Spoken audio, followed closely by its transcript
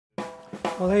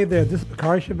Well, hey there, this is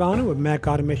Bakari Shavana with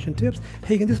MacAutomationTips.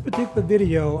 Hey, in this particular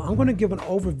video, I'm going to give an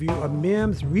overview of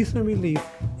Mem's recently released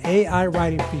AI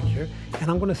writing feature, and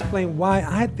I'm going to explain why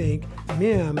I think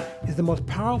Mem is the most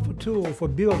powerful tool for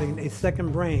building a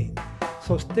second brain.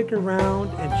 So stick around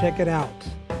and check it out.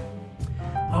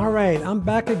 All right, I'm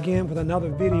back again with another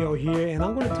video here, and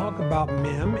I'm going to talk about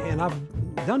Mem, and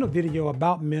I've done a video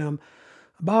about Mem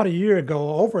about a year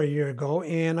ago, over a year ago,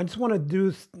 and I just want to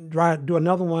do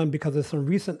another one because of some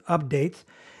recent updates.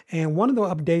 And one of the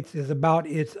updates is about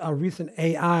its recent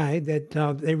AI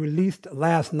that they released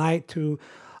last night to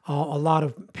a lot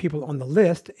of people on the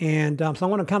list. And so I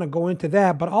want to kind of go into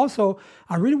that, but also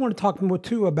I really want to talk more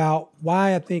too about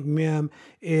why I think Mem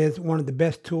is one of the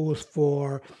best tools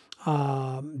for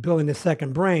building a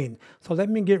second brain. So let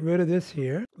me get rid of this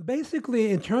here. Basically,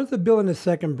 in terms of building a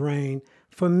second brain,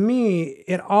 for me,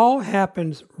 it all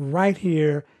happens right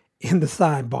here in the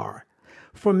sidebar.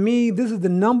 For me, this is the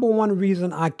number one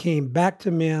reason I came back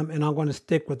to Mem, and I'm going to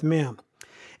stick with Mem.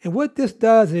 And what this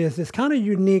does is, it's kind of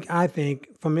unique, I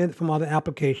think, from other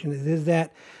applications, is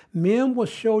that Mem will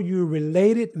show you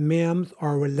related mems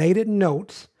or related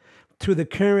notes to the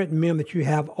current mem that you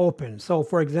have open. So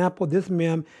for example, this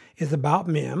mem is about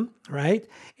Mem, right?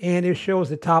 And it shows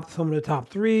some of the top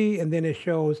three, and then it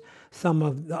shows some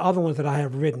of the other ones that I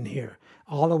have written here,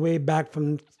 all the way back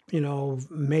from,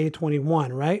 May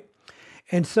 21, right?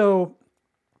 And so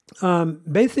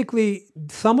basically,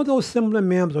 some of those similar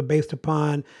mems are based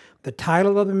upon the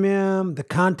title of the mem, the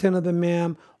content of the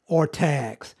mem, or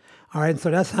tags. All right,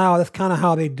 so that's kind of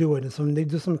how they do it. And they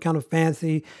do some kind of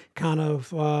fancy kind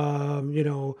of,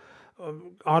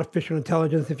 artificial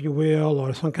intelligence, if you will,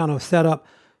 or some kind of setup,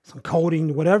 some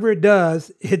coding, whatever it does,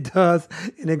 and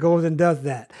it goes and does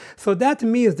that. So that to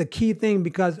me is the key thing,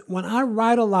 because when I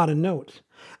write a lot of notes,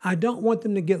 I don't want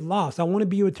them to get lost. I want to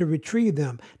be able to retrieve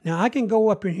them. Now I can go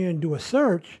up in here and do a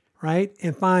search, right,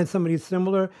 and find some of these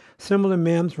similar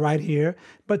mems right here.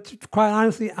 But quite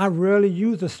honestly, I rarely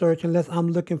use the search unless I'm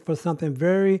looking for something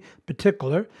very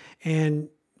particular, and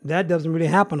that doesn't really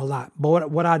happen a lot. But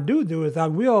what I do is I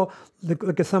will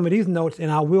look at some of these notes,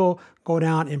 and I will go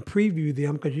down and preview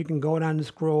them, because you can go down and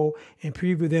scroll and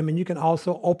preview them, and you can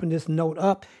also open this note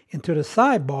up into the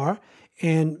sidebar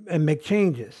and make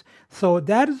changes. So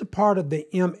that is a part of the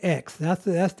Mem X. That's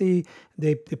the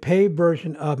paid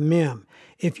version of Mem.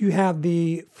 If you have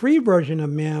the free version of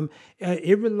Mem,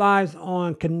 it relies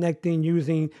on connecting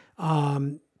using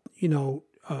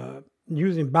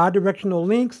using bidirectional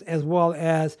links as well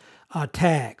as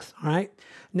tags. All right.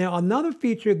 Now another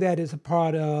feature that is a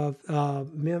part of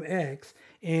Mem X,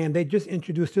 and they just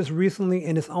introduced this recently,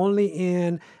 and it's only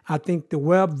in, I think, the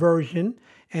web version,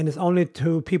 and it's only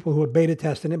to people who are beta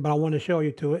testing it, but I want to show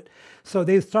you to it. So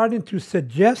they're starting to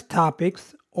suggest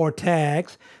topics or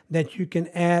tags that you can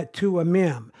add to a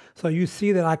mem. So you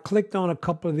see that I clicked on a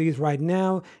couple of these right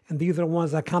now, and these are the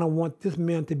ones I kind of want this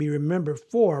mem to be remembered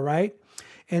for, right?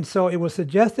 And so it was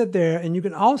suggested there, and you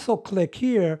can also click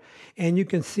here and you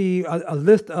can see a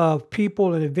list of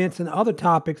people and events and other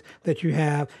topics that you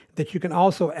have that you can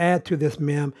also add to this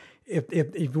mem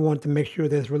if you want to make sure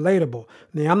that it's relatable.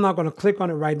 Now, I'm not going to click on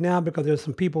it right now because there's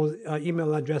some people's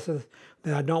email addresses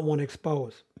that I don't want to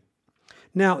expose.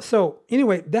 Now, so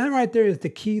anyway, that right there is the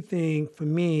key thing for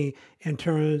me in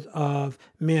terms of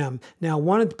Mem. Now,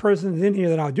 one of the persons in here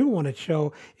that I do want to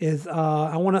show is,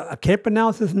 I can't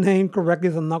pronounce his name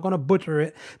correctly, so I'm not going to butcher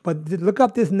it, but look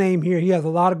up this name here. He has a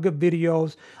lot of good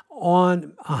videos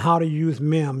on how to use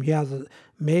Mem. He has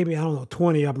maybe,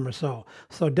 20 of them or so.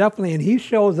 So definitely, and he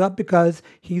shows up because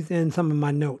he's in some of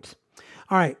my notes.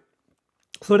 All right.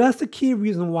 So that's the key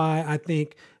reason why I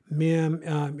think Mem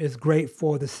is great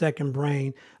for the second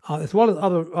brain, as well as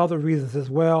other reasons as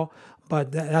well.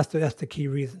 But that's the key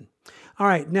reason. All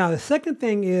right. Now the second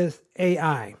thing is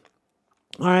AI.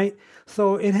 All right.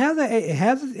 So it has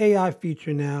its AI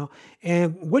feature now,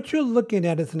 and what you're looking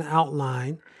at is an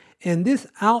outline, and this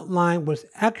outline was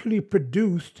actually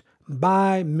produced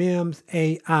by Mem's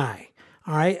AI.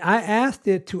 All right. I asked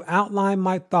it to outline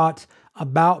my thoughts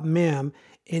about Mem,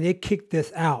 and it kicked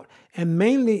this out. And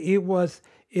mainly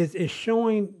is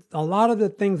showing a lot of the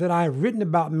things that I've written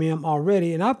about Mem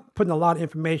already, and I've put a lot of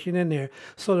information in there.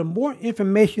 So the more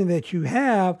information that you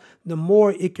have, the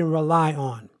more it can rely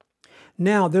on.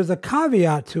 Now, there's a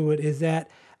caveat to it, is that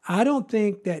I don't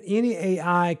think that any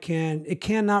AI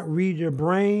cannot read your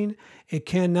brain.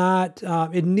 It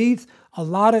needs a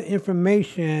lot of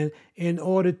information in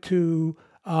order to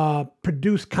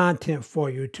produce content for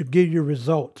you to give you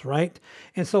results, right?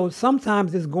 And so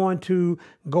sometimes it's going to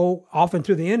go off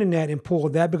into the internet and pull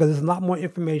that because there's a lot more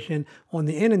information on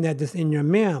the internet that's in your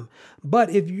Mem.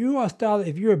 But if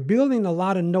you're building a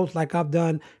lot of notes like I've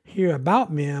done here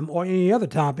about Mem or any other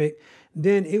topic,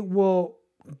 then it will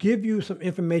give you some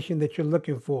information that you're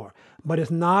looking for, but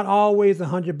it's not always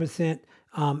 100%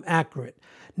 accurate.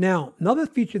 Now, another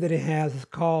feature that it has is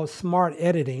called smart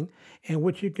editing. And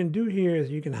what you can do here is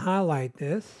you can highlight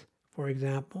this, for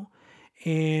example,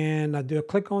 and I do a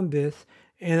click on this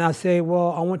and I say,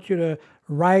 well, I want you to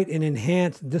write and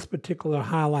enhance this particular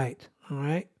highlight. All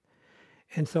right.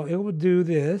 And so it will do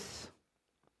this.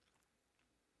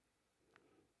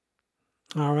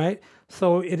 All right.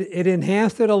 So it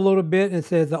enhanced it a little bit and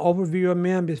says the overview of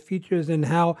Mem, its features and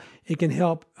how it can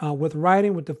help with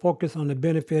writing with the focus on the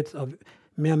benefits of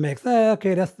Mem X.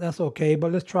 Okay, that's okay,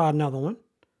 but let's try another one.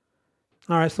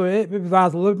 All right, so it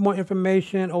provides a little bit more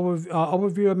information,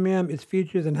 overview of Mem, its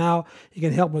features, and how it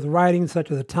can help with writing,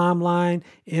 such as a timeline,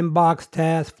 inbox,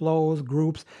 tasks, flows,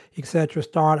 groups, etc.,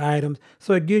 start items.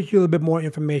 So it gives you a little bit more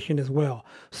information as well.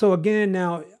 So again,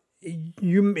 now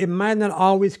it might not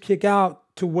always kick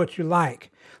out to what you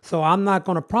like. So I'm not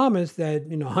going to promise that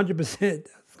 100%.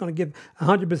 It's going to give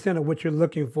 100% of what you're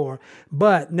looking for.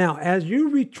 But now, as you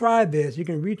retry this, you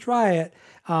can retry it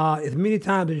as many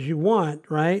times as you want,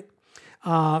 right?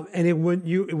 And it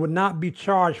would not be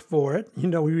charged for it.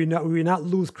 We would not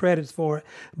lose credits for it.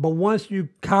 But once you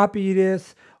copy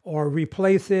this or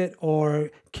replace it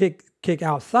or kick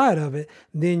outside of it,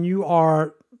 then you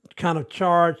are kind of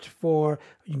charged for,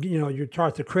 you're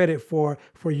charged the credit for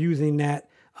using that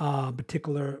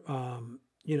particular,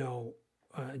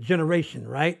 generation,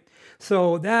 right?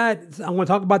 So I'm going to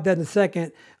talk about that in a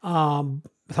second.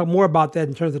 Talk more about that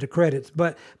in terms of the credits,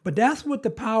 but that's what the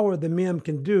power of the Mem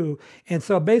can do. And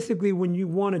so basically, when you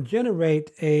want to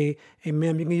generate a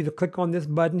Mem, you can either click on this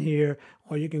button here,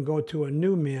 or you can go to a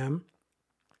new Mem,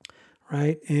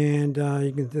 right? And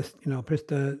you can just push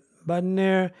the button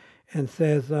there and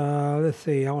says, let's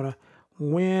see,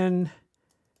 when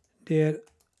did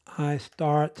I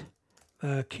start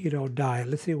the keto diet?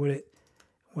 Let's see what it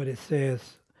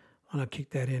says when I kick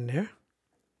that in there.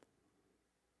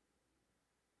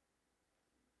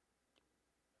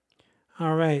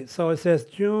 All right, so it says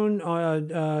June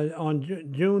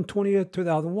 20th,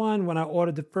 2001, when I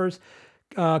ordered the first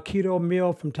keto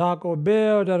meal from Taco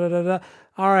Bell.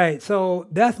 All right, so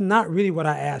that's not really what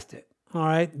I asked it. All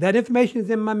right, that information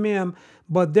is in my Mem,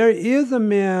 but there is a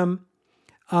Mem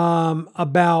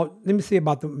about. Let me see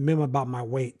about the Mem about my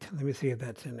weight. Let me see if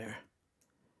that's in there.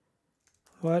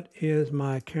 What is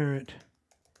my current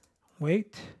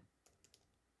weight?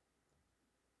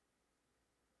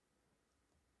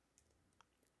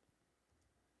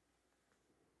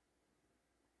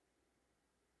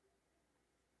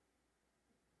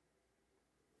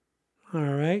 All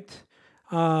right.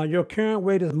 Your current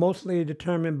weight is mostly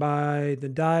determined by the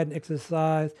diet and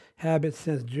exercise habits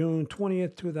since June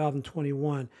 20th,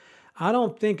 2021. I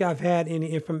don't think I've had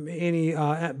any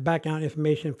background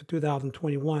information for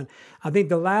 2021. I think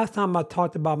the last time I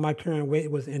talked about my current weight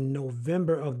was in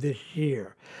November of this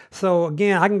year. So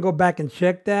again, I can go back and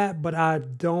check that, but I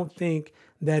don't think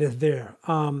that is there.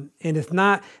 And it's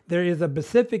not, there is a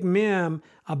specific Mem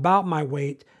about my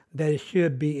weight that it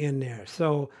should be in there.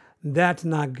 So that's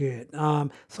not good.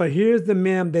 So here's the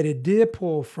Mem that it did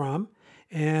pull from.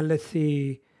 And let's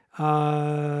see,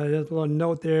 there's a little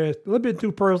note there. It's a little bit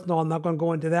too personal. I'm not going to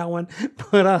go into that one.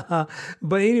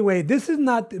 But anyway, this is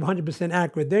not 100%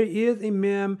 accurate. There is a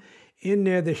Mem in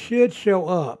there that should show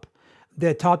up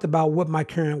that talked about what my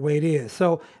current weight is.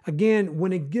 So again,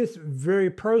 when it gets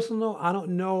very personal, I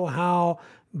don't know how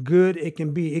good it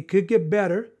can be. It could get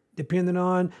better depending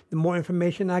on the more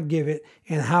information I give it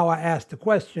and how I ask the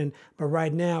question. But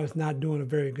right now, it's not doing a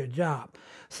very good job.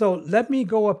 So let me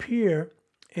go up here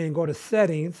and go to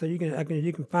settings so you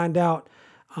can find out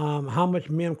how much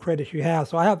Mem credits you have.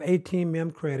 So I have 18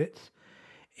 Mem credits,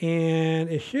 and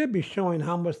it should be showing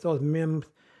how much those Mem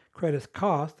credits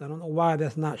cost. I don't know why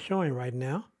that's not showing right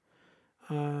now.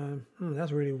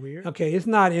 That's really weird. Okay, it's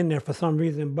not in there for some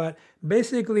reason, but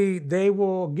basically they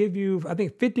will give you, I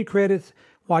think, 50 credits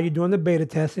while you're doing the beta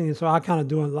testing. And so I kind of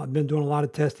been doing a lot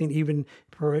of testing, even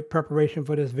preparation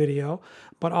for this video.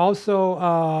 But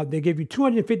also they give you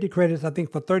 250 credits, I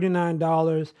think, for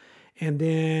 $39. And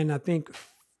then I think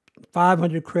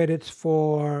 500 credits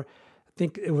for, I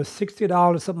think it was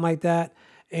 $60, something like that.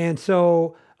 And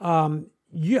so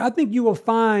I think you will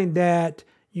find that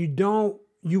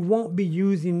you won't be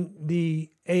using the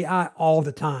AI all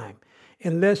the time,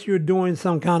 unless you're doing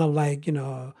some kind of like,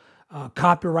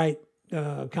 copyright,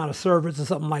 kind of service or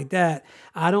something like that,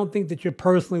 I don't think that you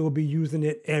personally will be using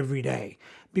it every day,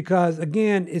 because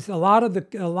again, it's a lot of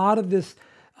this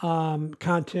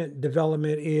content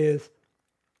development is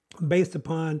based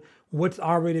upon what's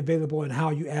already available and how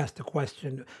you ask the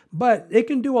question. But it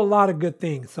can do a lot of good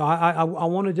things. So I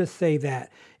want to just say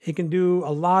that it can do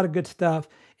a lot of good stuff,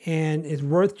 and it's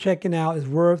worth checking out. It's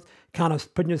worth kind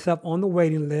of putting yourself on the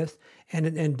waiting list,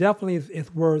 and definitely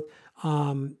it's worth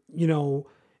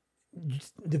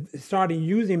starting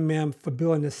using Mem for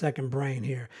building a second brain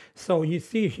here. So you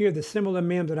see here the similar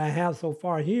Mems that I have so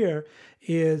far here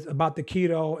is about the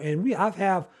keto, and I've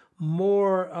have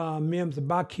more Mems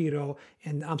about keto,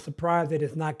 and I'm surprised that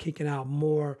it's not kicking out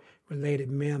more related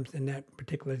Mems in that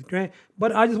particular grant.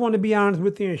 But I just want to be honest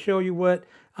with you and show you what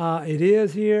it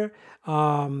is here, just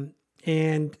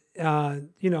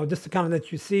to kind of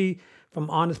let you see from an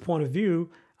honest point of view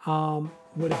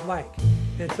what it's like.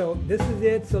 And so this is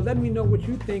it. So let me know what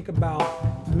you think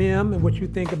about Mem and what you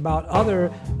think about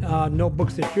other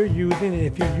notebooks that you're using. And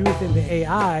if you're using the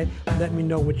AI, let me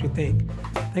know what you think.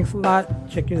 Thanks a lot.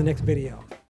 Check you in the next video.